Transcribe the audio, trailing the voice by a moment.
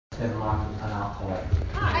Tim, I'm an alcoholic.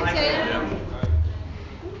 Hi,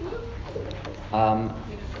 Tim.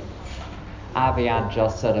 Aviad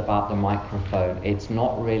just said about the microphone, it's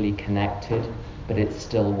not really connected, but it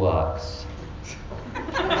still works.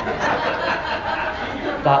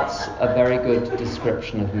 That's a very good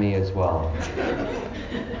description of me as well.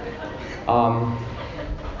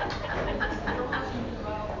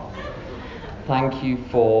 Thank you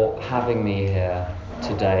for having me here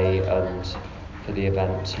today and for the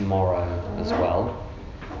event tomorrow as well.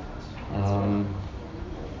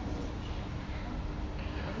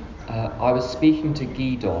 I was speaking to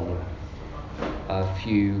Gidon a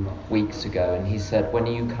few weeks ago, and he said, "When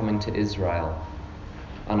are you coming to Israel?"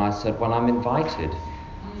 And I said, "When I'm invited.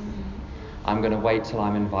 I'm going to wait till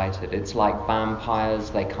I'm invited." It's like vampires,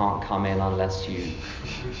 they can't come in unless you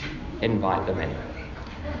invite them in.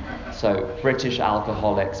 So British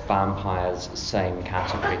alcoholics, vampires, same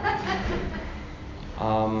category.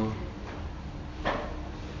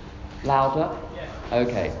 Louder?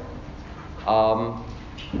 Okay.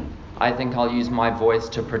 I think I'll use my voice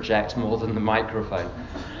to project more than the microphone.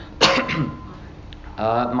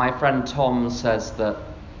 My friend Tom says that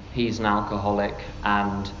he's an alcoholic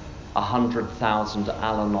and 100,000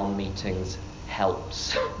 Al-Anon meetings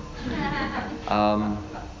helps.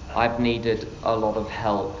 I've needed a lot of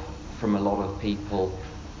help from a lot of people.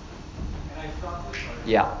 Can I stop this?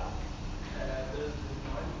 Yeah. There's noise.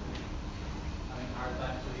 Having a hard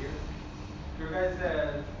time to hear. Do you guys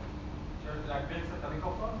turn like mix the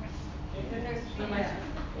microphone?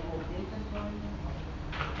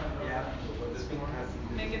 Yeah.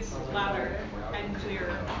 Make it louder and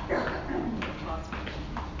clearer.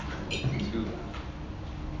 Too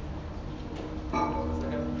loud.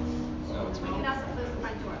 No, it's You can also close the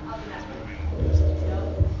front door. I'll do that.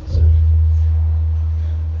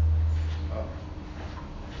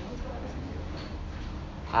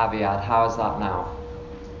 Aviad, how is that now?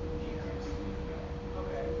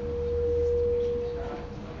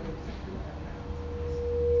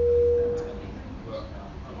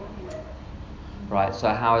 Right, so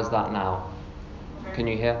how is that now? Can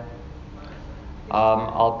you hear?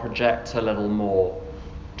 I'll project a little more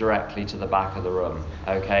directly to the back of the room,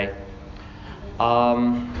 okay?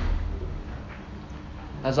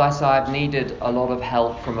 As I say, I've needed a lot of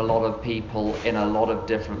help from a lot of people in a lot of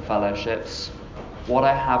different fellowships. What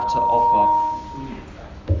I have to offer...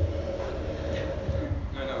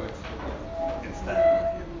 No, it's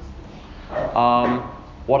that.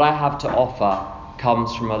 What I have to offer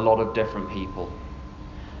comes from a lot of different people.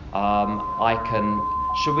 We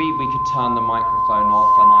could turn the microphone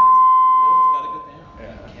off and It's gotta go down.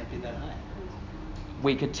 Yeah. It can't be that high.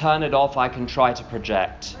 we could turn it off. I can try to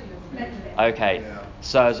project. Okay,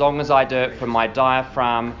 so as long as I do it from my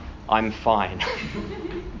diaphragm, I'm fine.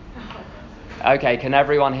 Okay, can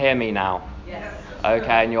everyone hear me now? Yes.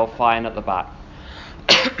 Okay, and you're fine at the back.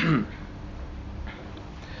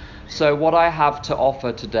 So what I have to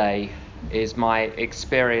offer today is my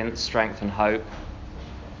experience, strength and hope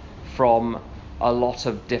from a lot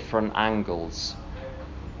of different angles.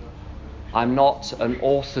 I'm not an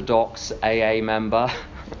orthodox AA member,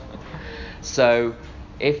 so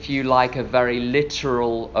if you like a very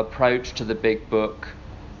literal approach to the big book,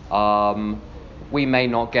 we may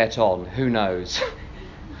not get on, who knows.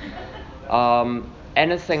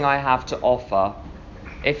 Anything I have to offer,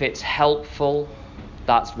 if it's helpful,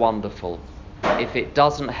 that's wonderful. If it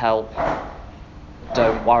doesn't help,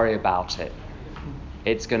 don't worry about it.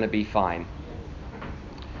 It's going to be fine.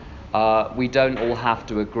 We don't all have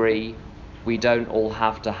to agree. We don't all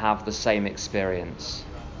have to have the same experience.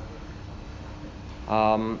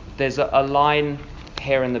 There's a line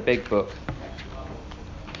here in the big book.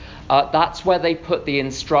 That's where they put the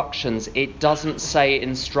instructions. It doesn't say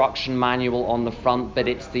instruction manual on the front, but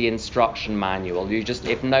it's the instruction manual.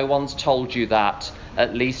 If no one's told you that,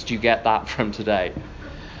 at least you get that from today.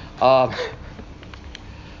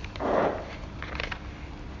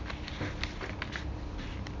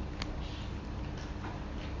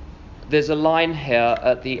 There's a line here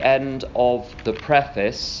at the end of the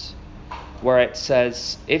preface where it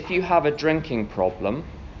says, if you have a drinking problem,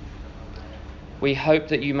 we hope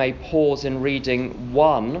that you may pause in reading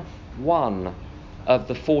one of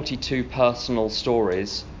the 42 personal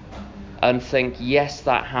stories and think, yes,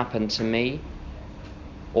 that happened to me.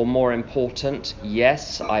 Or more important,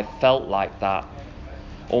 yes, I felt like that.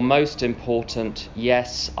 Or most important,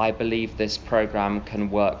 yes, I believe this program can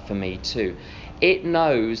work for me too. It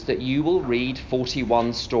knows that you will read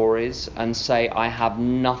 41 stories and say, I have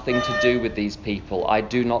nothing to do with these people. I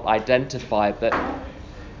do not identify, but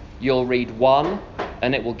you'll read one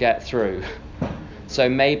and it will get through. So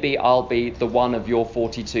maybe I'll be the one of your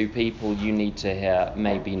 42 people you need to hear,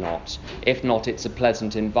 maybe not. If not, it's a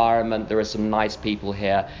pleasant environment, there are some nice people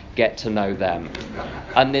here, get to know them.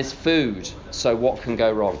 And there's food, so what can go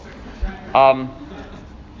wrong?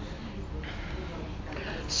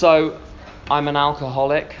 So I'm an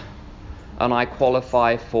alcoholic, and I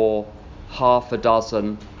qualify for half a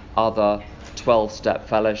dozen other 12-step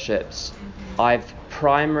fellowships. I've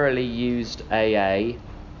primarily used AA,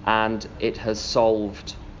 and it has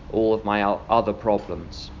solved all of my other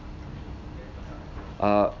problems.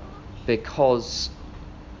 Because,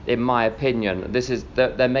 in my opinion,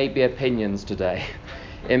 there may be opinions today.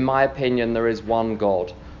 In my opinion, there is one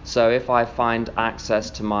God. So if I find access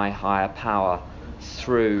to my higher power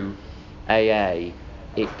through AA,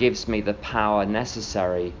 it gives me the power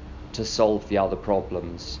necessary to solve the other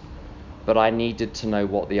problems. But I needed to know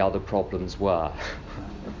what the other problems were.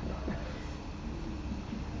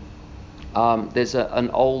 There's an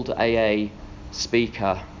old AA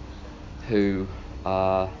speaker who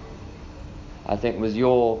I think was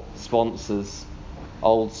your sponsor's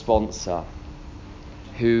old sponsor,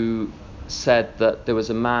 who said that there was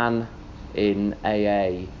a man in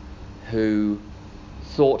AA who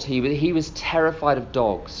thought he was terrified of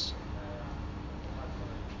dogs,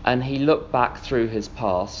 and he looked back through his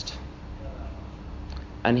past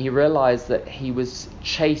and he realized that he was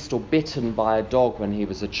chased or bitten by a dog when he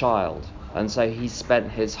was a child, and so he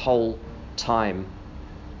spent his whole time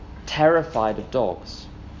terrified of dogs.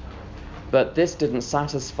 But this didn't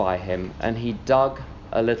satisfy him, and he dug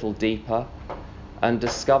a little deeper and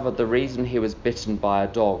discovered the reason he was bitten by a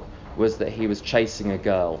dog was that he was chasing a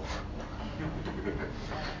girl.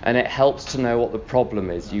 And it helps to know what the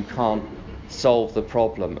problem is. You can't solve the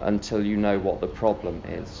problem until you know what the problem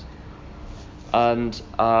is. And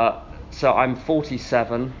so I'm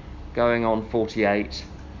 47, going on 48.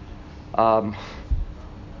 My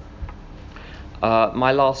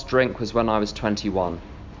last drink was when I was 21.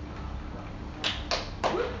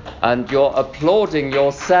 And you're applauding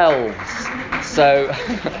yourselves, so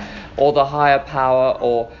or the higher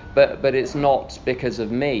power, but it's not because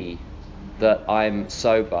of me that I'm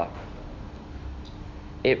sober.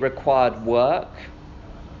 It required work,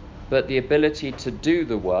 but the ability to do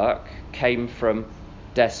the work came from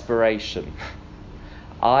desperation.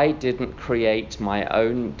 I didn't create my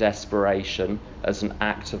own desperation as an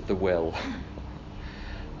act of the will.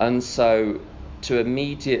 And so to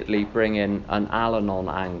immediately bring in an Al-Anon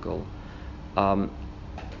angle,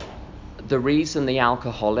 the reason the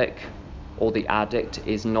alcoholic or the addict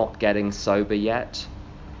is not getting sober yet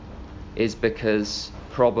is because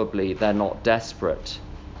probably they're not desperate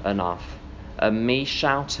enough. And me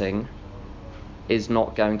shouting is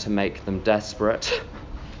not going to make them desperate.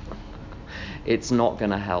 It's not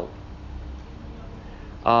going to help.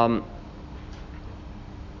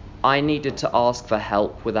 I needed to ask for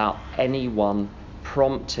help without anyone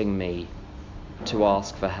prompting me to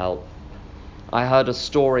ask for help. I heard a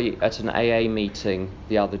story at an AA meeting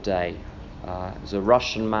the other day. It was a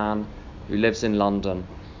Russian man who lives in London.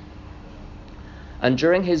 And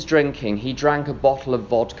during his drinking, he drank a bottle of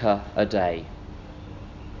vodka a day.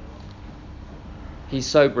 He's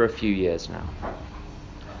sober a few years now.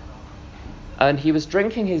 And he was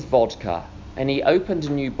drinking his vodka, and he opened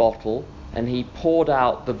a new bottle, and he poured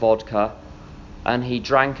out the vodka, and he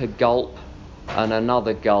drank a gulp and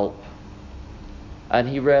another gulp. And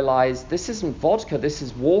he realized, this isn't vodka, this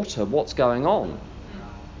is water, what's going on?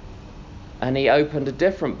 And he opened a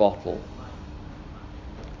different bottle.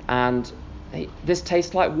 And this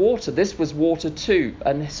tastes like water, this was water too.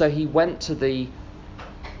 And so he went to the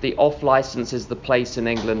off-license is the place in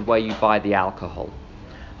England where you buy the alcohol.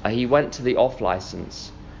 He went to the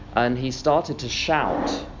off-license and he started to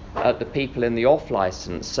shout at the people in the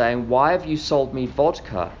off-license saying, why have you sold me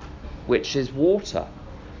vodka, which is water?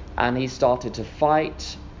 And he started to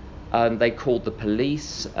fight, and they called the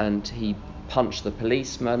police, and he punched the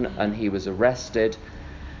policeman, and he was arrested.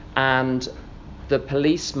 And the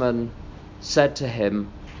policeman said to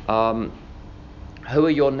him, who are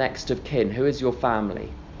your next of kin? Who is your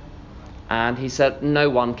family? And he said, no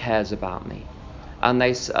one cares about me. And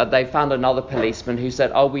they found another policeman who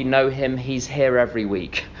said, oh, we know him, he's here every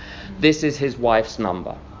week. This is his wife's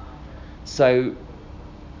number. So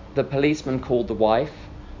the policeman called the wife.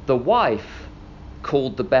 The wife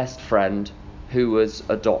called the best friend, who was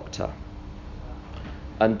a doctor.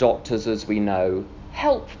 And doctors, as we know,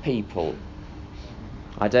 help people.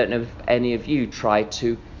 I don't know if any of you try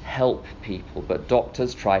to help people, but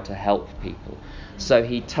doctors try to help people. So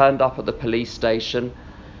he turned up at the police station,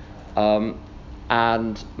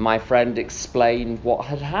 and my friend explained what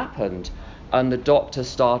had happened. And the doctor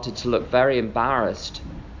started to look very embarrassed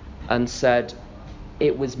and said,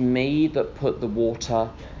 "It was me that put the water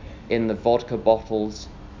in the vodka bottles.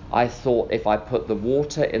 I thought if I put the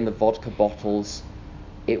water in the vodka bottles,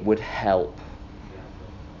 it would help."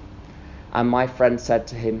 And my friend said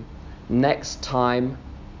to him, "Next time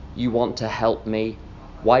you want to help me,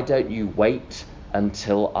 why don't you wait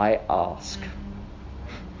until I ask?"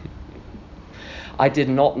 I did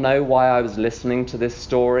not know why I was listening to this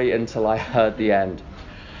story until I heard the end.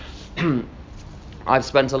 I've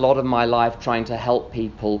spent a lot of my life trying to help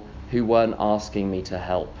people who weren't asking me to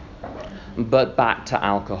help. But back to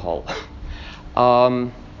alcohol.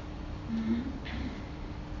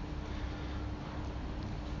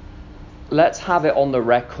 Let's have it on the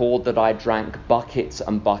record that I drank buckets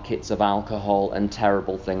and buckets of alcohol and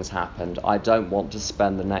terrible things happened. I don't want to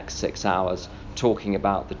spend the next 6 hours talking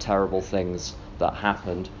about the terrible things that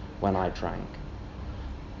happened when I drank.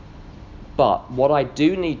 But what I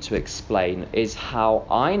do need to explain is how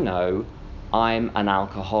I know I'm an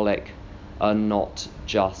alcoholic and not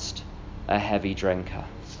just a heavy drinker.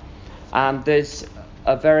 And there's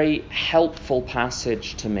a very helpful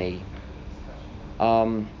passage to me,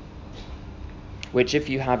 which, if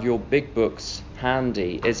you have your big books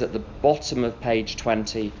handy, is at the bottom of page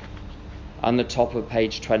 20 and the top of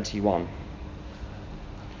page 21.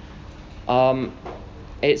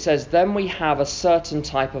 It says, "Then we have a certain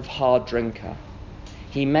type of hard drinker.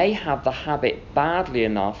 He may have the habit badly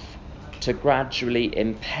enough to gradually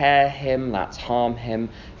impair him, that's harm him,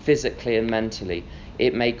 physically and mentally.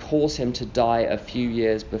 It may cause him to die a few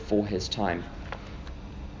years before his time.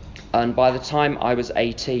 And by the time I was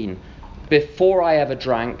 18, before I ever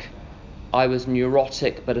drank, I was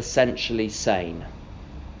neurotic but essentially sane."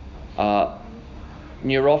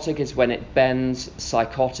 Neurotic is when it bends,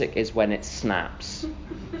 psychotic is when it snaps.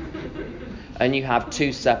 And you have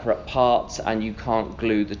two separate parts and you can't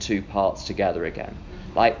glue the two parts together again.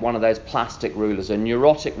 Like one of those plastic rulers. A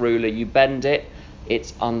neurotic ruler, you bend it,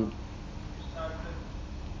 it's The whole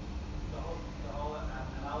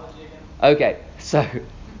analogy again. Okay, so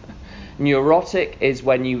neurotic is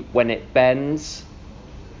when it bends.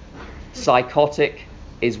 Psychotic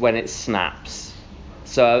is when it snaps.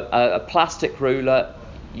 So a plastic ruler,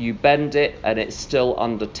 you bend it and it's still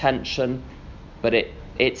under tension, but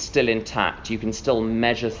it's still intact. You can still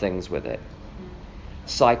measure things with it.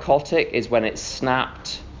 Psychotic is when it's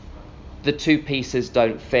snapped. The two pieces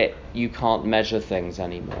don't fit. You can't measure things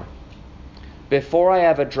anymore. Before I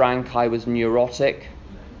ever drank, I was neurotic.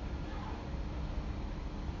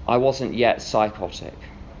 I wasn't yet psychotic.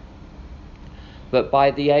 But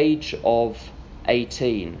by the age of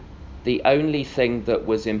 18, the only thing that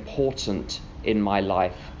was important in my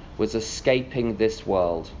life was escaping this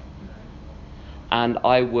world. And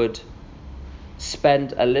I would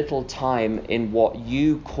spend a little time in what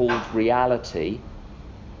you called reality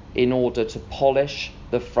in order to polish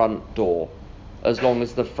the front door. As long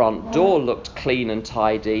as the front door looked clean and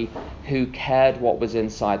tidy, who cared what was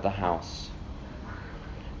inside the house?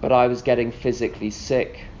 But I was getting physically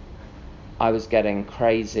sick. I was getting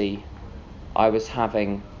crazy. I was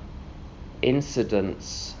having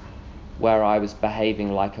incidents where I was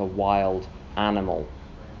behaving like a wild animal.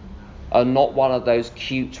 And not one of those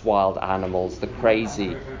cute wild animals, the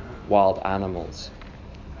crazy wild animals.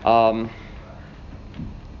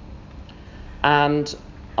 And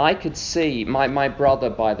I could see, my brother,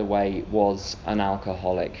 by the way, was an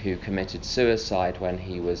alcoholic who committed suicide when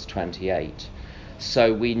he was 28.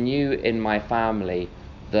 So we knew in my family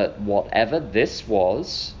that whatever this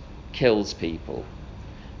was kills people.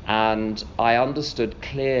 And I understood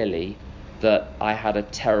clearly that I had a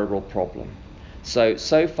terrible problem.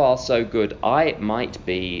 So far so good. I might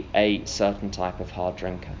be a certain type of hard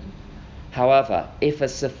drinker. However, if a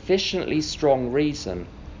sufficiently strong reason,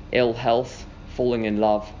 ill health, falling in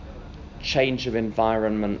love, change of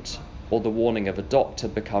environment, or the warning of a doctor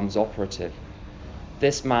becomes operative,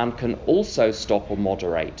 this man can also stop or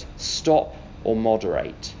moderate. Stop or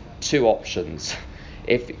moderate. Two options.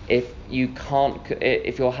 If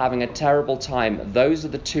you're having a terrible time, those are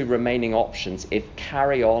the two remaining options. If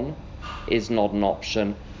carry on is not an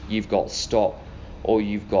option, you've got stop or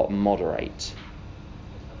you've got moderate.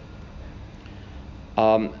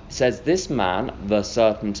 Says this man, the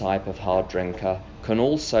certain type of hard drinker, can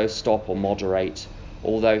also stop or moderate,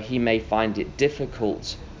 although he may find it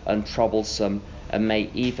difficult and troublesome and may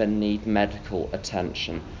even need medical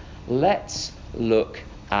attention. Let's look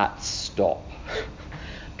at stop.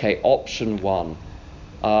 Okay, option one.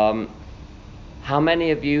 How many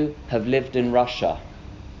of you have lived in Russia?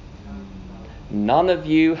 None of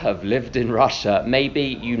you have lived in Russia. Maybe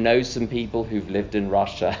you know some people who've lived in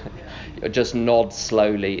Russia. Just nod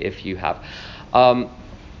slowly if you have. I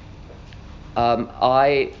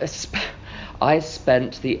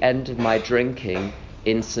spent the end of my drinking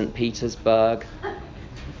in St. Petersburg,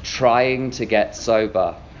 trying to get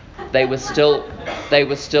sober. They were still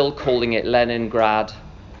calling it Leningrad,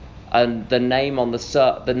 and the name on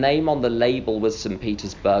the label was St.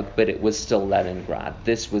 Petersburg, but it was still Leningrad.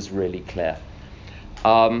 This was really clear.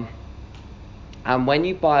 And when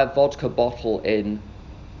you buy a vodka bottle in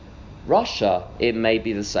Russia, it may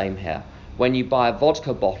be the same here. When you buy a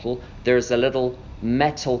vodka bottle, there is a little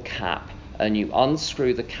metal cap, and you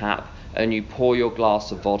unscrew the cap and you pour your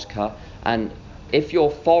glass of vodka, and if you're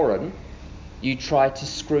foreign, you try to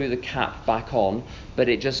screw the cap back on, but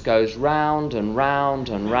it just goes round and round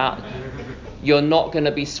and round. You're not going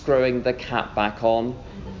to be screwing the cap back on.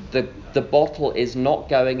 The bottle is not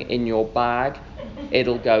going in your bag.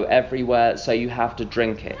 It'll go everywhere, so you have to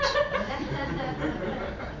drink it.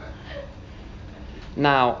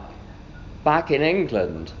 Now, back in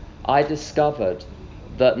England, I discovered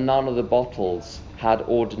that none of the bottles had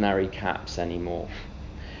ordinary caps anymore.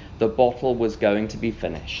 The bottle was going to be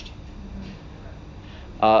finished.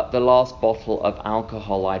 The last bottle of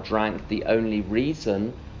alcohol I drank, the only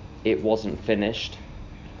reason it wasn't finished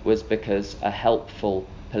was because a helpful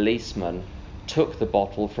policeman took the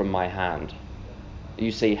bottle from my hand.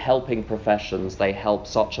 You see, helping professions, they help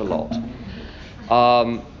such a lot.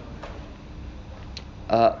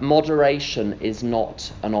 Moderation is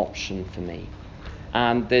not an option for me.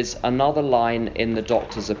 And there's another line in the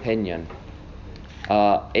doctor's opinion.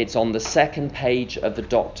 It's on the second page of the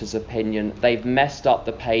doctor's opinion. They've messed up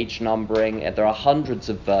the page numbering. There are hundreds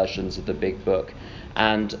of versions of the big book,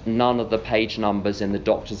 and none of the page numbers in the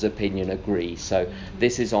doctor's opinion agree. So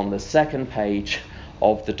this is on the second page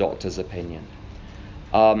of the doctor's opinion.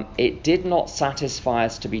 It did not satisfy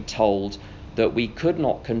us to be told that we could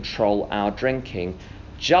not control our drinking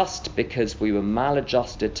just because we were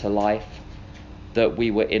maladjusted to life, that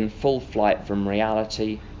we were in full flight from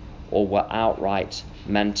reality, or were outright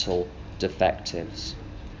mental defectives.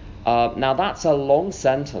 Now that's a long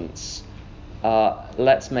sentence.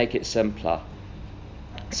 Let's make it simpler.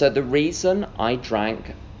 So the reason I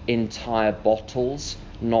drank entire bottles,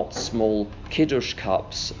 not small kiddush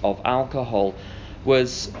cups of alcohol,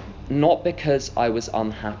 was not because I was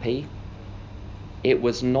unhappy. It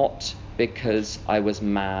was not because I was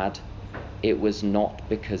mad. It was not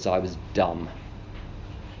because I was dumb.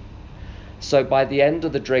 So by the end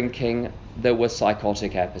of the drinking, there were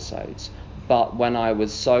psychotic episodes. But when I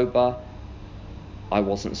was sober, I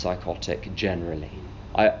wasn't psychotic generally.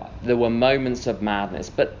 There were moments of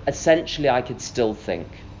madness, but essentially I could still think.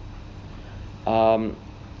 I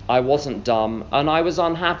wasn't dumb, and I was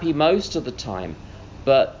unhappy most of the time,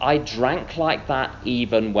 but I drank like that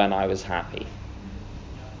even when I was happy.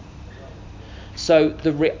 So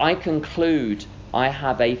I conclude I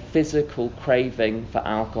have a physical craving for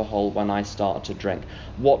alcohol when I start to drink.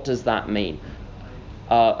 What does that mean?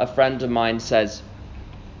 A friend of mine says,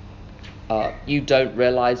 you don't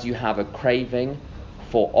realize you have a craving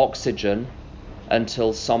for oxygen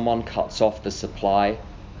until someone cuts off the supply,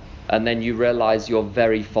 and then you realize you're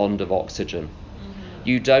very fond of oxygen.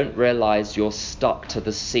 You don't realize you're stuck to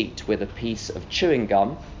the seat with a piece of chewing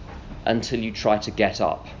gum until you try to get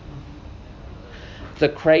up. The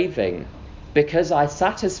craving, because I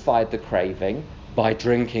satisfied the craving by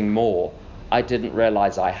drinking more, I didn't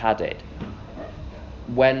realize I had it.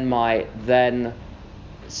 When my then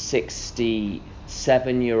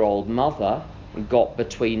 67-year-old mother got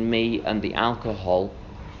between me and the alcohol,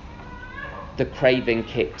 the craving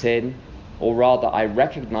kicked in, or rather I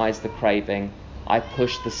recognized the craving. I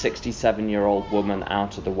pushed the 67-year-old woman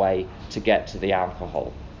out of the way to get to the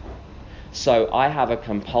alcohol. So I have a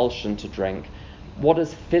compulsion to drink. What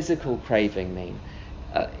does physical craving mean?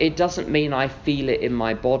 It doesn't mean I feel it in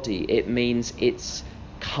my body. It means it's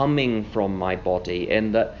coming from my body,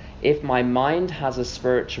 in that if my mind has a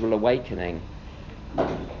spiritual awakening,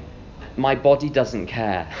 my body doesn't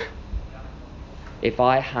care. If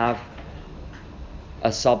I have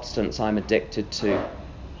a substance I'm addicted to,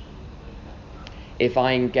 if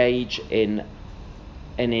I engage in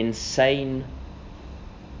an insane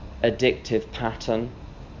addictive pattern,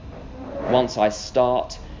 once I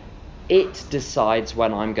start, it decides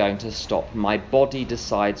when I'm going to stop. My body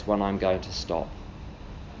decides when I'm going to stop.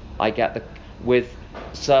 With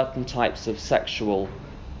certain types of sexual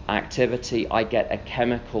activity, I get a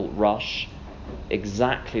chemical rush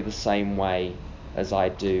exactly the same way as I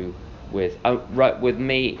do with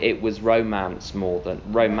me. It was romance more than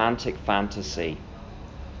romantic fantasy.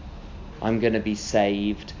 I'm going to be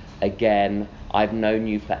saved again. I've known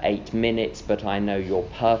you for 8 minutes, but I know you're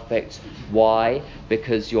perfect. Why?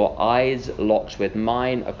 Because your eyes locked with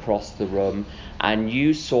mine across the room, and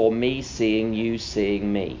you saw me seeing you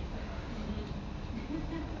seeing me.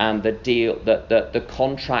 And the deal, the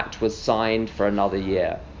contract was signed for another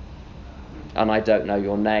year. And I don't know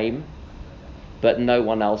your name, but no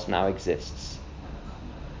one else now exists.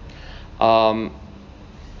 When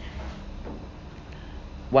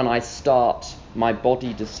I start, my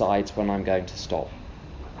body decides when I'm going to stop.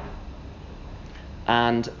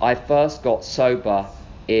 And I first got sober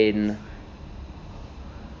in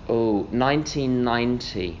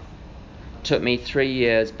 1990. Took me 3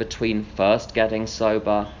 years between first getting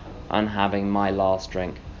sober and having my last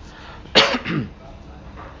drink.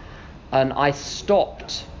 And I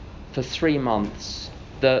stopped for 3 months.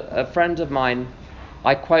 A friend of mine,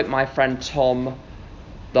 I quote my friend Tom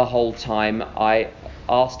the whole time. I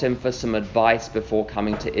asked him for some advice before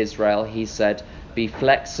coming to Israel. He said, be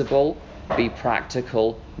flexible, be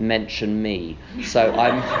practical, mention me. So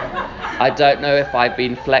I don't know if I've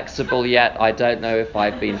been flexible yet. I don't know if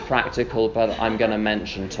I've been practical, but I'm going to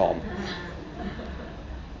mention Tom.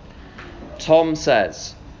 Tom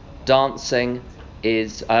says, dancing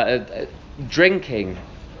is drinking,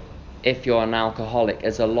 if you're an alcoholic,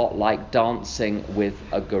 is a lot like dancing with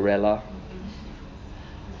a gorilla.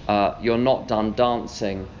 You're not done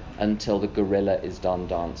dancing until the gorilla is done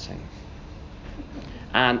dancing.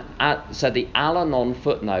 And so the Al-Anon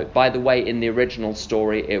footnote, by the way, in the original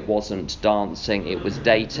story, it wasn't dancing, it was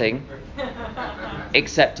dating.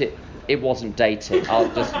 Except it wasn't dating.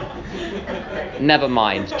 I'll just, never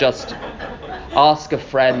mind, just ask a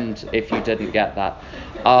friend if you didn't get that.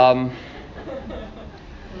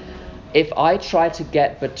 If I try to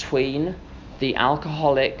get between the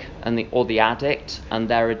alcoholic and the addict and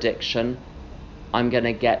their addiction, I'm going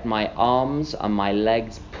to get my arms and my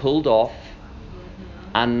legs pulled off,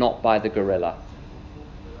 and not by the gorilla.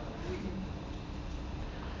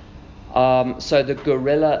 So the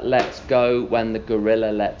gorilla lets go when the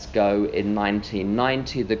gorilla lets go. In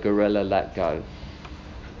 1990, the gorilla let go.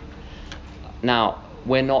 Now,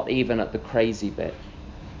 we're not even at the crazy bit.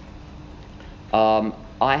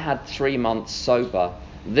 I had 3 months sober.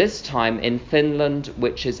 This time in Finland,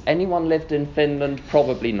 which is, anyone lived in Finland?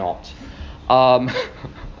 Probably not.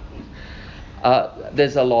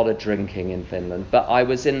 There's a lot of drinking in Finland, but I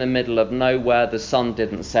was in the middle of nowhere. The sun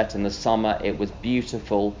didn't set in the summer. It was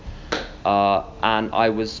beautiful, and I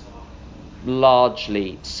was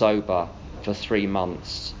largely sober for 3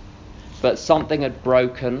 months. But something had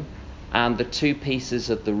broken, and the 2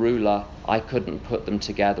 pieces of the ruler, I couldn't put them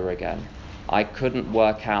together again. I couldn't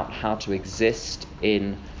work out how to exist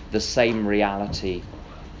in the same reality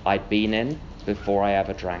I'd been in before I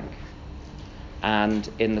ever drank. And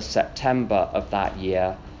in the September of that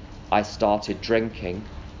year, I started drinking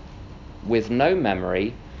with no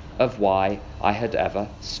memory of why I had ever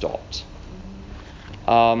stopped.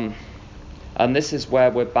 And this is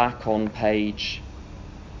where we're back on page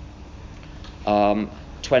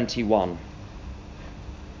 21.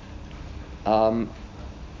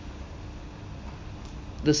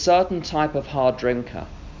 The certain type of hard drinker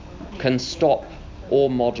can stop or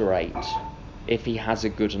moderate if he has a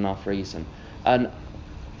good enough reason. And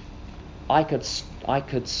I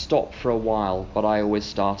could stop for a while, but I always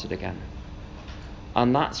started again.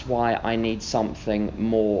 And that's why I need something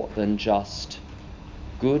more than just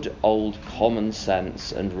good old common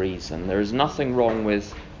sense and reason. There is nothing wrong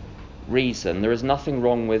with reason. There is nothing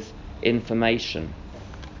wrong with information.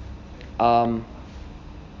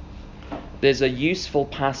 There's a useful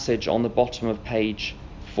passage on the bottom of page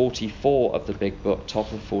 44 of the big book,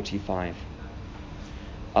 top of 45.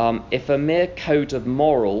 If a mere code of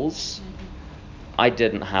morals, I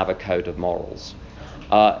didn't have a code of morals.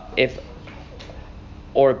 Or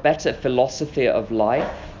a better philosophy of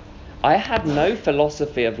life, I had no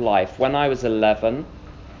philosophy of life. When I was 11,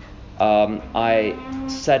 I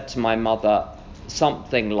said to my mother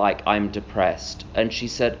something like, I'm depressed. And she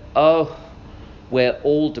said, oh, we're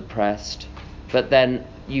all depressed, but then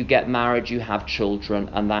you get married, you have children,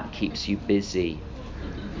 and that keeps you busy.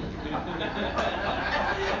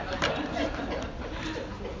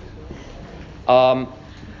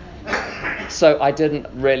 So I didn't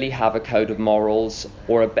really have a code of morals,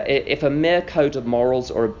 or if a mere code of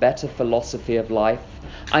morals or a better philosophy of life.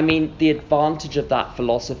 I mean, the advantage of that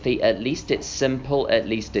philosophy, at least it's simple, at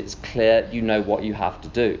least it's clear, you know what you have to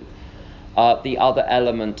do. The other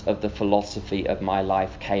element of the philosophy of my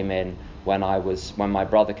life came in when my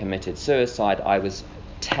brother committed suicide. I was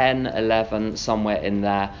 10, 11, somewhere in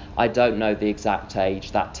there. I don't know the exact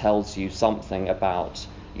age. That tells you something about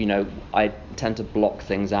I tend to block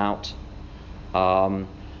things out.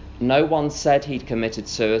 No one said he'd committed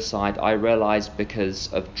suicide. I realised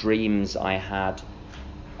because of dreams I had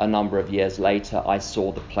a number of years later. I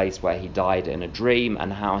saw the place where he died in a dream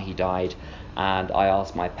and how he died, and I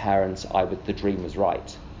asked my parents. The dream was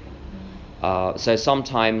right. So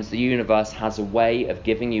sometimes the universe has a way of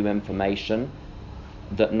giving you information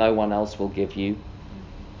that no one else will give you.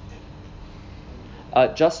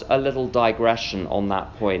 Just a little digression on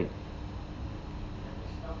that point.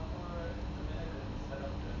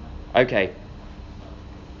 Okay.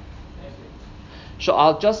 Sure,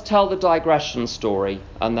 I'll just tell the digression story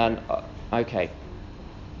and then... okay.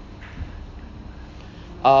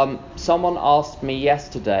 Someone asked me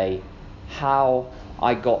yesterday how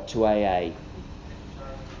I got to AA.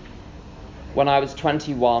 When I was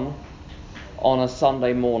 21, on a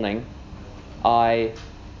Sunday morning, I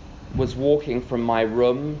was walking from my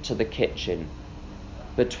room to the kitchen.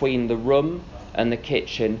 Between the room and the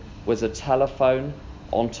kitchen was a telephone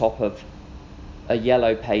on top of a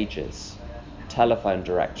Yellow Pages telephone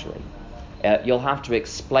directory. You'll have to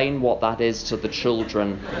explain what that is to the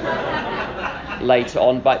children later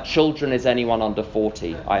on, but children is anyone under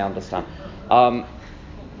 40, I understand.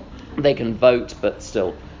 They can vote, but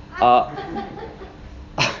still.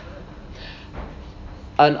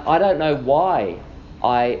 And I don't know why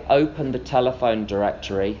I opened the telephone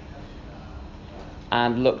directory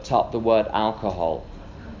and looked up the word alcohol.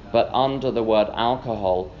 But under the word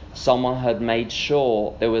alcohol, someone had made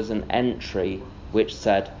sure there was an entry which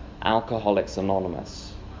said Alcoholics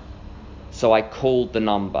Anonymous. So I called the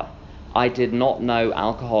number. I did not know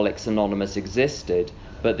Alcoholics Anonymous existed,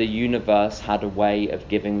 but the universe had a way of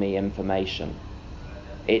giving me information.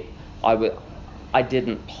 I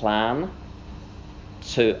didn't plan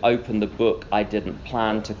to open the book. I didn't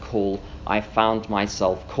plan to call. I found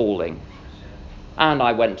myself calling. And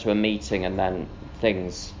I went to a meeting, and then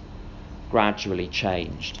things gradually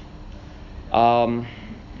changed.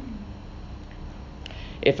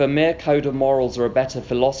 If a mere code of morals or a better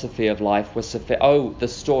philosophy of life was sufficient...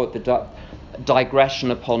 the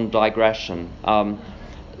digression upon digression.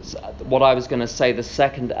 What I was going to say, the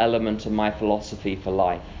second element of my philosophy for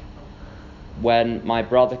life. When my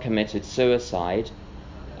brother committed suicide,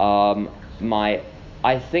 I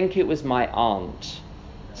think it was my aunt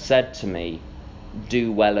said to me,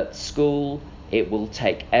 "Do well at school, it will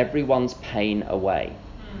take everyone's pain away."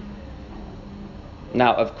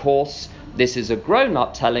 Now, of course, this is a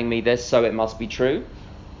grown-up telling me this, so it must be true.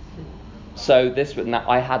 So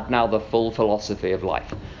I had now the full philosophy of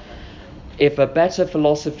life. If a better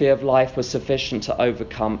philosophy of life was sufficient to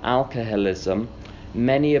overcome alcoholism,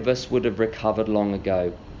 many of us would have recovered long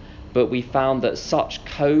ago. But we found that such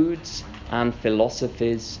codes and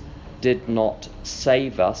philosophies did not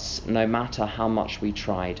save us, no matter how much we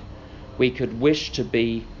tried. We could wish to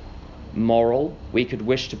be moral, we could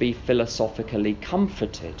wish to be philosophically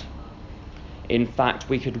comforted. In fact,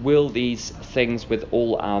 we could will these things with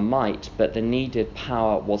all our might, but the needed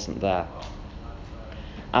power wasn't there.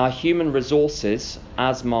 Our human resources,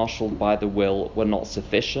 as marshalled by the will, were not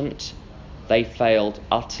sufficient. They failed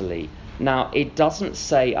utterly. Now, it doesn't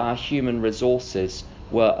say our human resources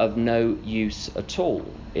were of no use at all.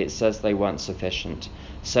 It says they weren't sufficient.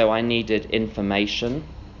 So I needed information.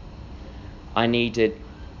 I needed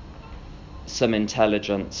some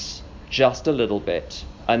intelligence, just a little bit.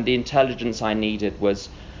 And the intelligence I needed was,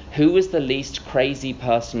 who was the least crazy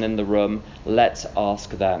person in the room? Let's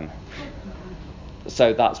ask them.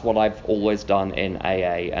 So that's what I've always done in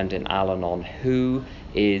AA and in Al-Anon. Who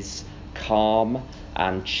is calm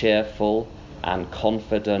and cheerful and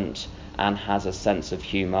confident and has a sense of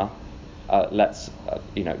humour? Let's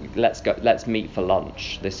go. Let's meet for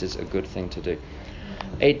lunch. This is a good thing to do.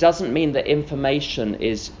 It doesn't mean that information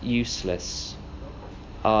is useless.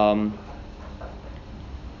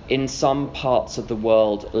 In some parts of the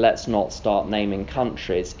world, let's not start naming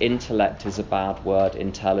countries. Intellect is a bad word.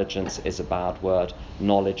 Intelligence is a bad word.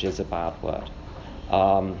 Knowledge is a bad word.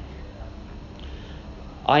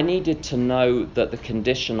 I needed to know that the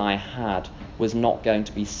condition I had was not going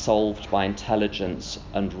to be solved by intelligence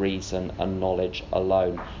and reason and knowledge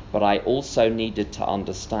alone. But I also needed to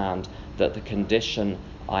understand that the condition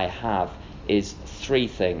I have is three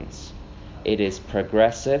things. It is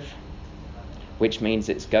progressive, which means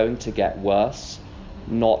it's going to get worse,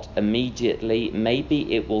 not immediately.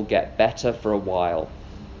 Maybe it will get better for a while,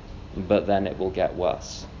 but then it will get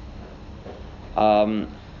worse.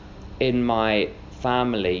 In my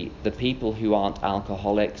family, the people who aren't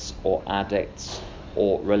alcoholics or addicts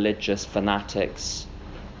or religious fanatics,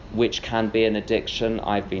 which can be an addiction,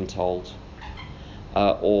 I've been told,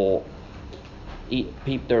 or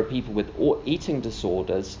there are people with eating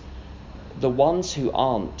disorders. The ones who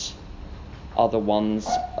aren't are the ones,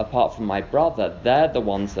 apart from my brother, they're the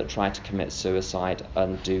ones that try to commit suicide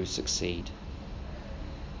and do succeed.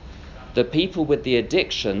 The people with the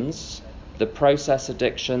addictions, the process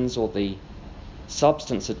addictions or the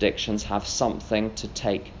substance addictions, have something to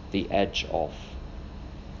take the edge off.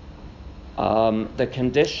 The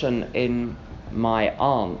condition in my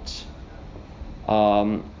aunt,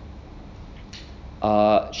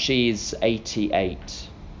 she's 88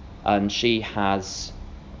 and she has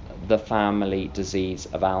the family disease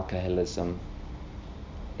of alcoholism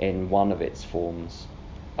in one of its forms.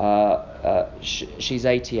 She's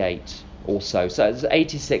 88 or so it's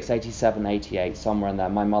 86, 87, 88, somewhere in there.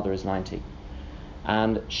 My mother is 90.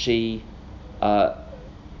 And she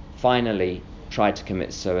finally tried to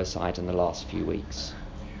commit suicide in the last few weeks.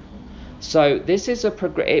 So this is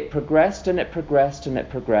it progressed and it progressed and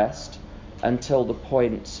it progressed until the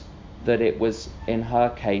point that it was, in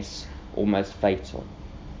her case, almost fatal.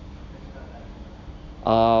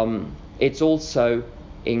 It's also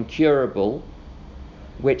incurable,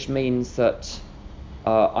 which means that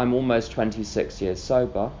I'm almost 26 years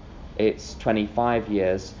sober. It's 25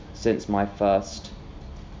 years since my first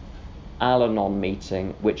Al-Anon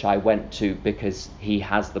meeting, which I went to because he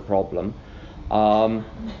has the problem.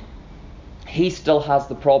 He still has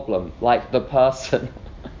the problem, like the person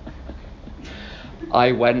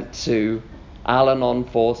I went to Al-Anon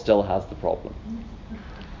for still has the problem.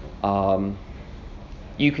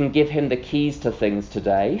 You can give him the keys to things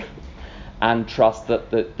today and trust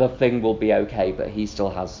that the thing will be okay, but he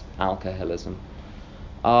still has alcoholism.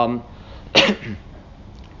 I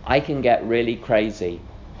can get really crazy,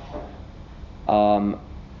 and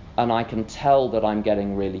I can tell that I'm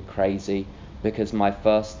getting really crazy because my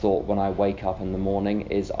first thought when I wake up in the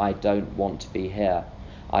morning is I don't want to be here.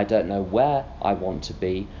 I don't know where I want to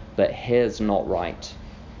be, but here's not right.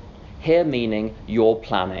 Here meaning your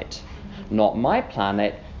planet, not my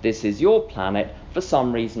planet. This is your planet. For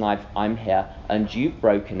some reason I'm here and you've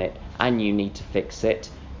broken it and you need to fix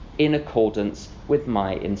it in accordance with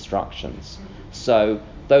my instructions. So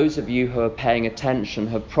those of you who are paying attention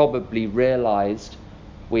have probably realized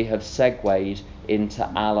we have segued into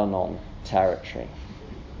Al-Anon territory.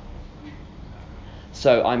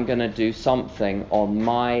 So I'm going to do something on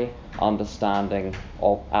my understanding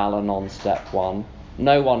of Al-Anon Step 1.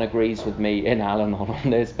 No one agrees with me in Al-Anon on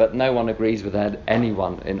this, but no one agrees with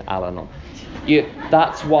anyone in Al-Anon.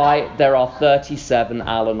 That's why there are 37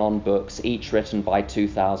 Al-Anon books, each written by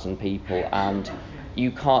 2,000 people, and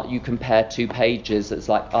you compare two pages. It's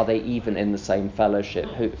like, are they even in the same fellowship?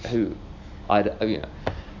 I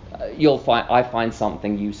find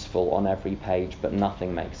something useful on every page, but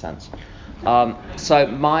nothing makes sense. So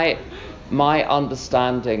my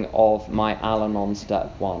understanding of my Al-Anon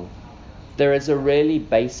Step 1, there is a really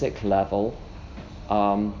basic level.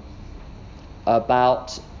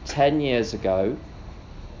 About 10 years ago,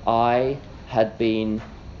 I had been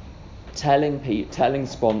telling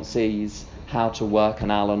sponsees how to work an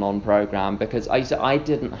Al-Anon program because I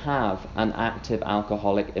didn't have an active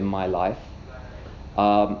alcoholic in my life,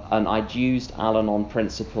 and I'd used Al-Anon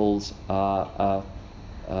principles, an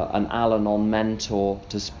Al-Anon mentor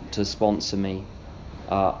to sponsor me.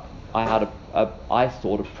 I had I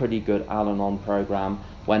thought a pretty good Al-Anon program.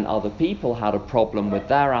 When other people had a problem with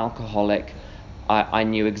their alcoholic, I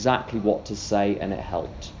knew exactly what to say and it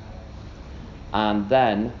helped. And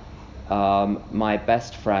then my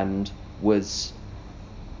best friend was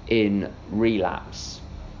in relapse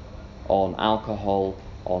on alcohol,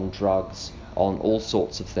 on drugs, on all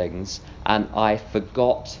sorts of things, and I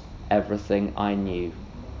forgot everything I knew.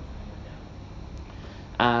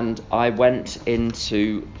 And I went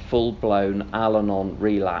into full-blown Al-Anon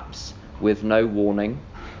relapse with no warning.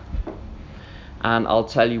 And I'll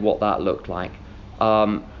tell you what that looked like.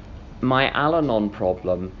 My Al-Anon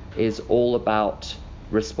problem is all about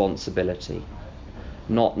responsibility.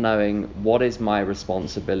 Not knowing what is my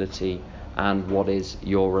responsibility and what is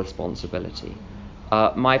your responsibility.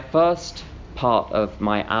 My first part of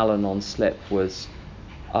my Al-Anon slip was,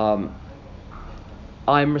 I'm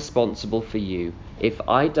responsible for you. If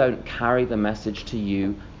I don't carry the message to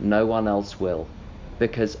you, no one else will.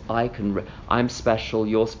 Because I'm special,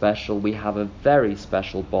 you're special, we have a very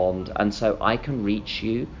special bond, and so I can reach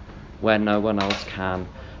you where no one else can.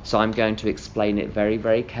 So I'm going to explain it very,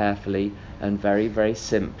 very carefully and very, very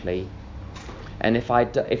simply. And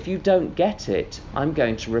if you don't get it, I'm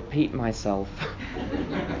going to repeat myself.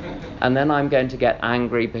 And then I'm going to get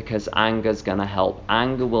angry because anger's going to help.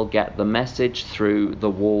 Anger will get the message through the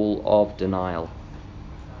wall of denial.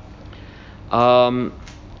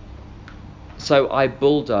 So I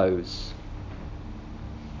bulldoze.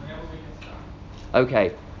 Whenever we can stop.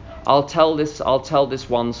 Okay, I'll tell this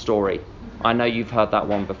one story. I know you've heard that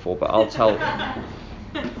one before, but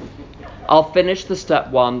I'll finish the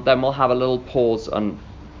step one, then we'll have a little pause and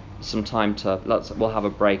some time we'll have a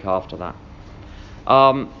break after that.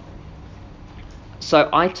 So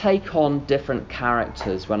I take on different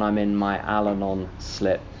characters when I'm in my Al-Anon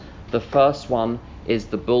slip. The first one is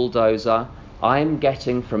the bulldozer. I'm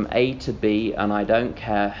getting from A to B, and I don't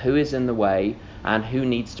care who is in the way and who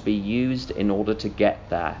needs to be used in order to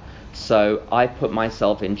get there. So I put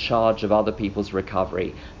myself in charge of other people's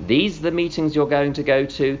recovery. These are the meetings you're going to go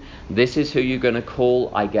to. This is who you're going to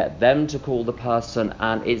call. I get them to call the person,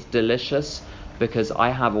 and it's delicious because I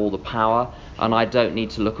have all the power and I don't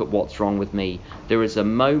need to look at what's wrong with me. There is a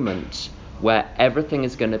moment where everything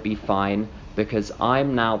is going to be fine because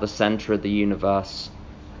I'm now the center of the universe.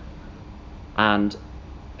 And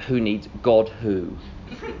who needs God who?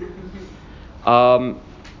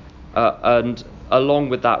 And along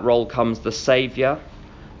with that role comes the saviour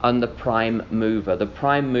and the prime mover. The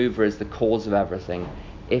prime mover is the cause of everything.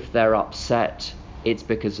 If they're upset, it's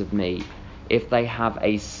because of me. If they have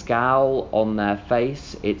a scowl on their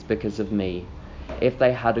face, it's because of me. If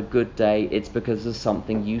they had a good day, it's because of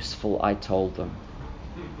something useful I told them.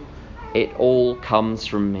 It all comes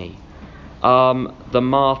from me. The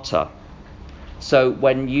martyr. So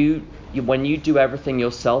when you do everything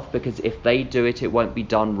yourself, because if they do it, it won't be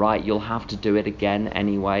done right. You'll have to do it again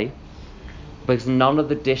anyway. Because none of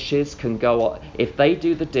the dishes can go on. If they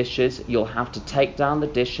do the dishes, you'll have to take down the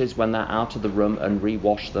dishes when they're out of the room and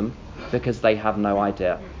rewash them, because they have no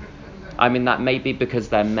idea. I mean, that may be because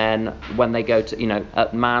they're men. When they go to,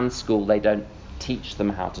 at man's school, they don't teach them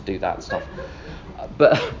how to do that stuff.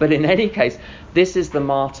 But in any case, this is the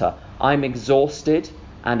martyr. I'm exhausted,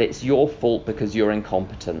 and it's your fault because you're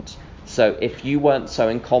incompetent. So if you weren't so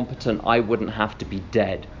incompetent, I wouldn't have to be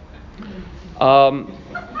dead. The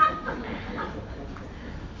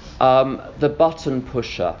button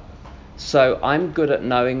pusher. So I'm good at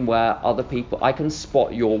knowing where other people... I can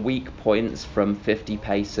spot your weak points from 50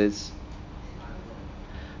 paces.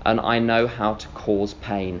 And I know how to cause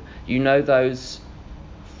pain. You know those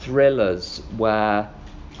thrillers where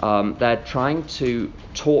they're trying to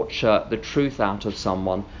torture the truth out of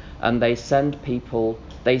someone, and they send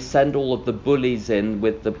all of the bullies in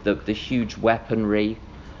with the huge weaponry,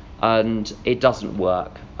 and it doesn't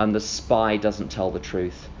work, and the spy doesn't tell the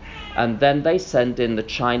truth. And then they send in the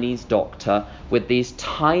Chinese doctor with these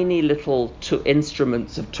tiny little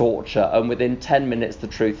instruments of torture, and within 10 minutes the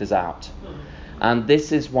truth is out. And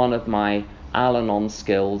this is one of my Al-Anon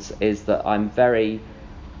skills, is that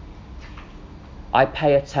I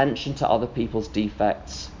pay attention to other people's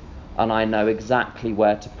defects, and I know exactly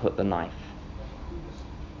where to put the knife.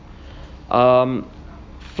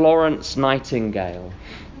 Florence Nightingale.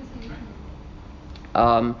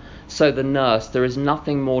 So the nurse, there is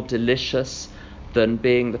nothing more delicious than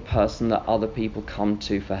being the person that other people come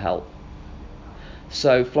to for help.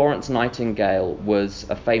 So Florence Nightingale was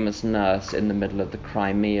a famous nurse in the middle of the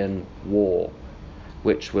Crimean War,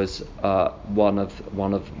 which was one of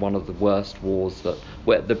the worst wars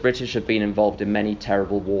where the British have been involved in many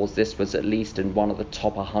terrible wars. This was at least in one of the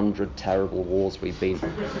top 100 terrible wars we've been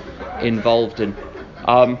involved in.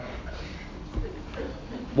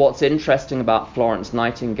 What's interesting about Florence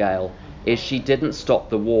Nightingale is she didn't stop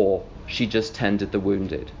the war, she just tended the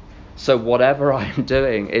wounded. So whatever I'm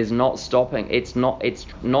doing is not stopping, it's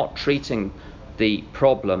not treating the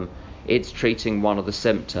problem, it's treating one of the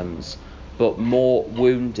symptoms. But more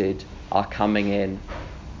wounded are coming in,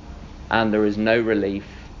 and there is no relief,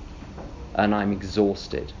 and I'm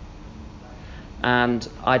exhausted. And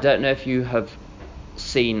I don't know if you have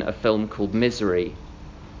seen a film called Misery,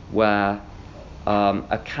 where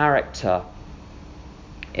a character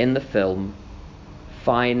in the film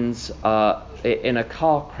finds in a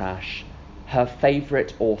car crash her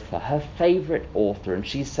favourite author, and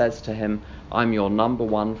she says to him, "I'm your number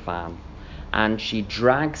one fan." And she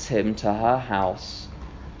drags him to her house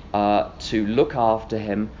to look after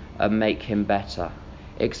him and make him better.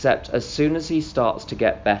 Except as soon as he starts to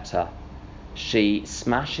get better, she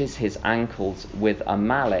smashes his ankles with a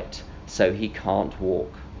mallet so he can't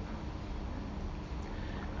walk.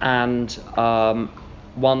 And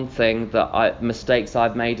one thing mistakes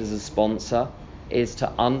I've made as a sponsor is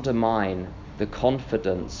to undermine the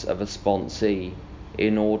confidence of a sponsee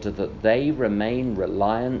in order that they remain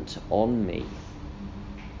reliant on me.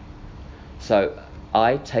 So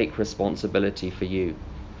I take responsibility for you.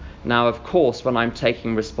 Now, of course, when I'm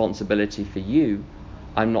taking responsibility for you,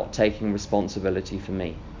 I'm not taking responsibility for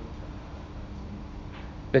me.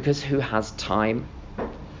 because who has time?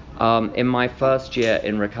 In my first year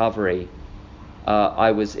in recovery,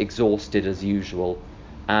 I was exhausted as usual,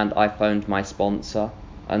 and I phoned my sponsor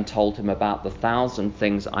and told him about the 1,000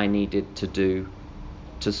 things I needed to do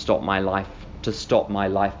to stop my life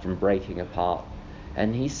from breaking apart.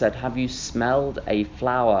 And he said, "Have you smelled a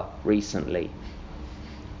flower recently?"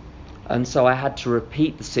 And so I had to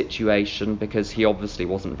repeat the situation because he obviously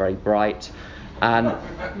wasn't very bright. And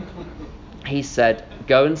he said,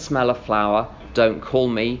 "Go and smell a flower. Don't call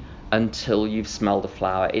me until you've smelled a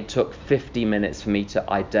flower." It took 50 minutes for me to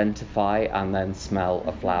identify and then smell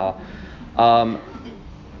a flower.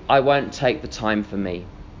 I won't take the time for me.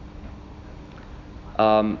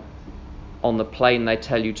 On the plane, they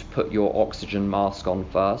tell you to put your oxygen mask on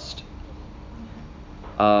first.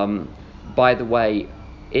 By the way,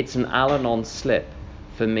 it's an Al-Anon slip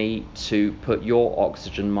for me to put your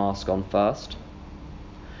oxygen mask on first.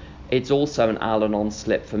 It's also an Al-Anon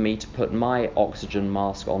slip for me to put my oxygen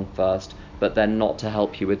mask on first, but then not to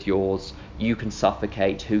help you with yours. You can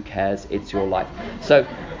suffocate, who cares, it's your life. So,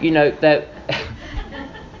 there...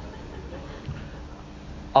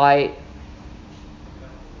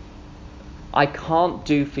 I can't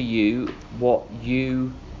do for you what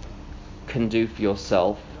you can do for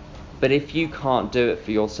yourself, but if you can't do it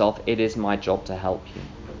for yourself, it is my job to help you.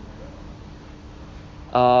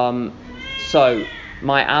 So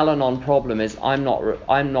my Al-Anon problem is I'm not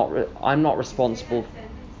responsible.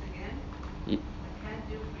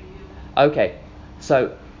 Okay,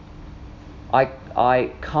 so I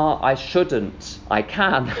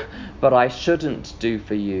can, but I shouldn't do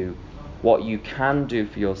for you what you can do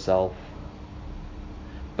for yourself.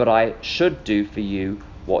 But I should do for you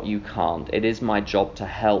what you can't. It is my job to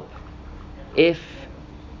help if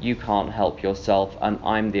you can't help yourself and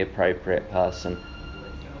I'm the appropriate person.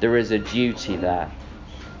 There is a duty there.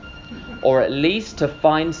 Or at least to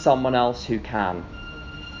find someone else who can.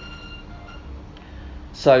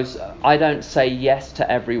 So I don't say yes to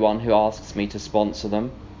everyone who asks me to sponsor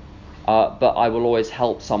them, but I will always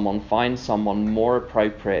help someone find someone more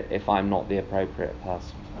appropriate if I'm not the appropriate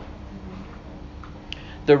person.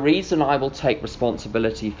 The reason I will take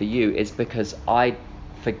responsibility for you is because I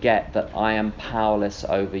forget that I am powerless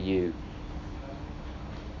over you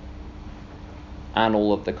and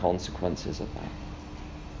all of the consequences of that.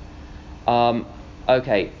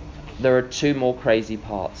 Okay, there are two more crazy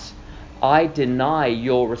parts. I deny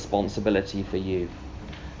your responsibility for you.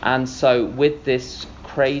 And so with this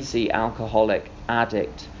crazy alcoholic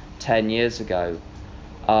addict 10 years ago,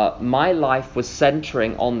 my life was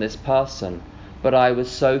centering on this person. But I was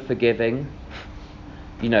so forgiving.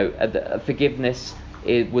 Forgiveness,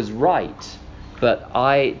 it was right. But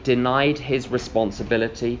I denied his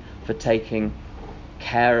responsibility for taking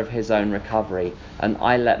care of his own recovery. And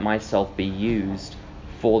I let myself be used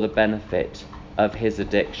for the benefit of his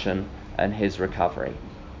addiction and his recovery.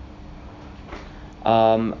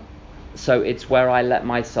 So it's where I let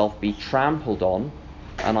myself be trampled on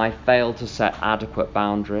and I failed to set adequate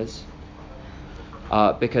boundaries.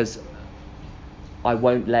 Because I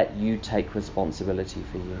won't let you take responsibility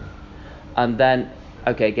for you. And then,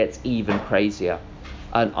 it gets even crazier.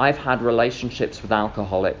 And I've had relationships with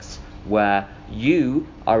alcoholics where you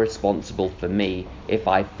are responsible for me. If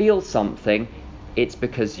I feel something, it's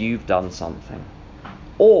because you've done something.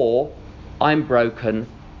 Or, I'm broken,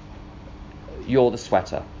 you're the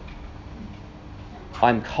sweater.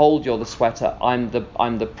 I'm cold, you're the sweater. I'm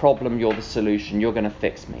the problem, you're the solution. You're going to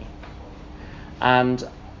fix me. And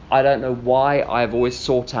I don't know why I've always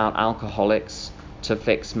sought out alcoholics to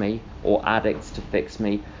fix me or addicts to fix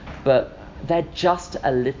me, but they're just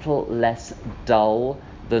a little less dull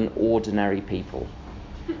than ordinary people.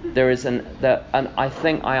 And I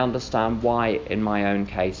think I understand why in my own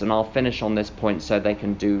case, and I'll finish on this point so they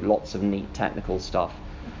can do lots of neat technical stuff.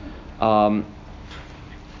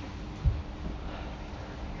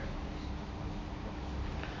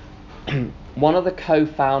 One of the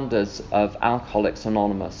co-founders of Alcoholics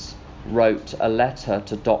Anonymous wrote a letter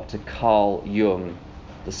to Dr. Carl Jung,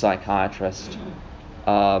 the psychiatrist.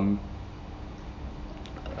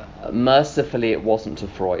 Mercifully, it wasn't to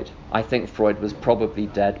Freud. I think Freud was probably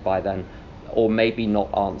dead by then, or maybe not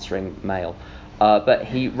answering mail. But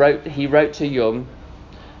he wrote to Jung,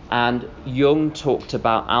 and Jung talked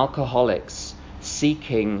about alcoholics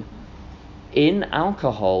seeking in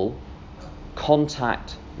alcohol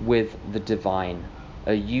contact with the divine,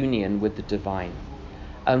 a union with the divine.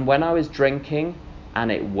 And when I was drinking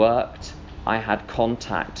and it worked, I had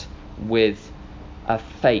contact with a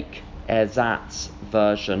fake ersatz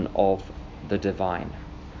version of the divine.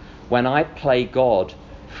 When I play God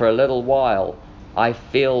for a little while, I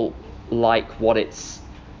feel like what it's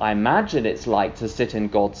I imagine it's like to sit in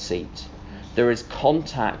God's seat. There is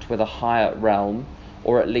contact with a higher realm,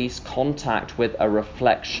 or at least contact with a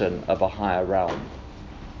reflection of a higher realm.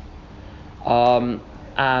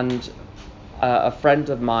 And a friend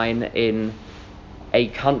of mine in a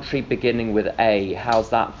country beginning with A, how's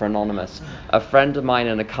that for anonymous? A friend of mine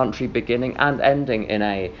in a country beginning and ending in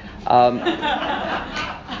A.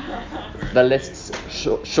 The list's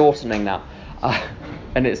shortening now,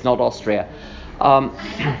 and it's not Austria.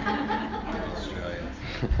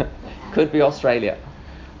 Could be Australia.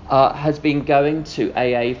 Has been going to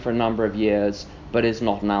AA for a number of years, but is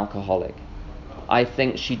not an alcoholic. I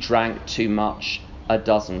think she drank too much a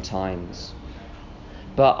dozen times.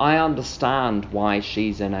 But I understand why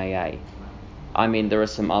she's in AA. I mean, there are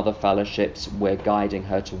some other fellowships we're guiding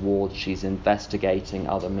her towards. She's investigating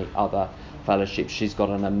other fellowships. She's got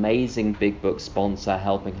an amazing big book sponsor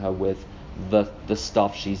helping her with the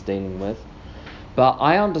stuff she's dealing with. But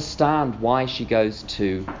I understand why she goes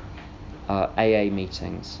to AA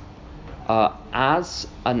meetings. As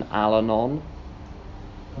an Al-Anon,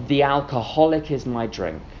 the alcoholic is my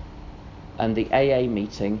drink, and the AA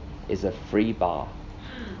meeting is a free bar.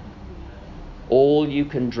 All you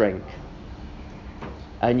can drink,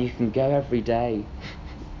 and you can go every day.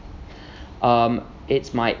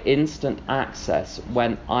 It's my instant access.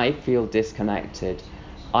 When I feel disconnected,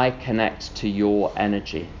 I connect to your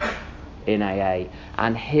energy in AA.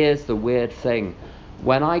 And here's the weird thing.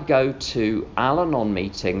 When I go to Al-Anon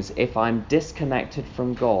meetings, if I'm disconnected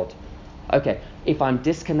from God, if I'm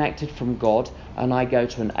disconnected from God and I go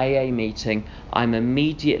to an AA meeting, I'm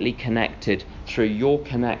immediately connected through your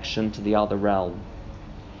connection to the other realm.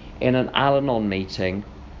 In an Al-Anon meeting,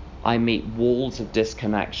 I meet walls of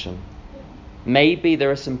disconnection. Maybe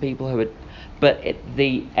there are some people but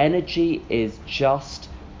the energy is just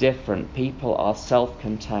different. People are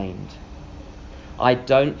self-contained. I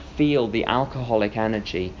don't feel the alcoholic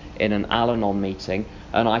energy in an Al-Anon meeting,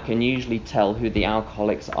 and I can usually tell who the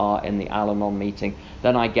alcoholics are in the Al-Anon meeting.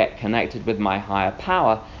 Then I get connected with my higher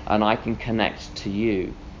power, and I can connect to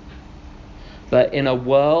you. But in a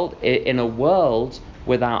world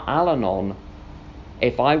without Al-Anon,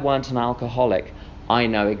 if I weren't an alcoholic, I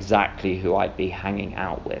know exactly who I'd be hanging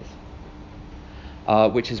out with.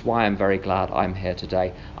 Which is why I'm very glad I'm here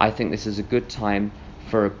today. I think this is a good time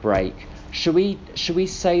for a break. Should we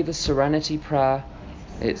say the Serenity Prayer?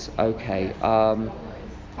 It's okay.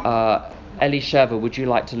 Elisheva, would you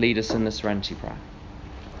like to lead us in the Serenity Prayer?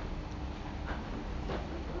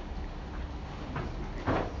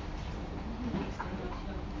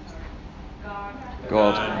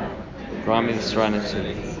 God, grant me the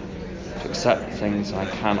serenity to accept things I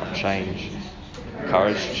cannot change,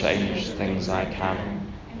 courage to change things I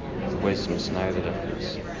can, the wisdom to know the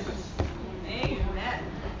difference.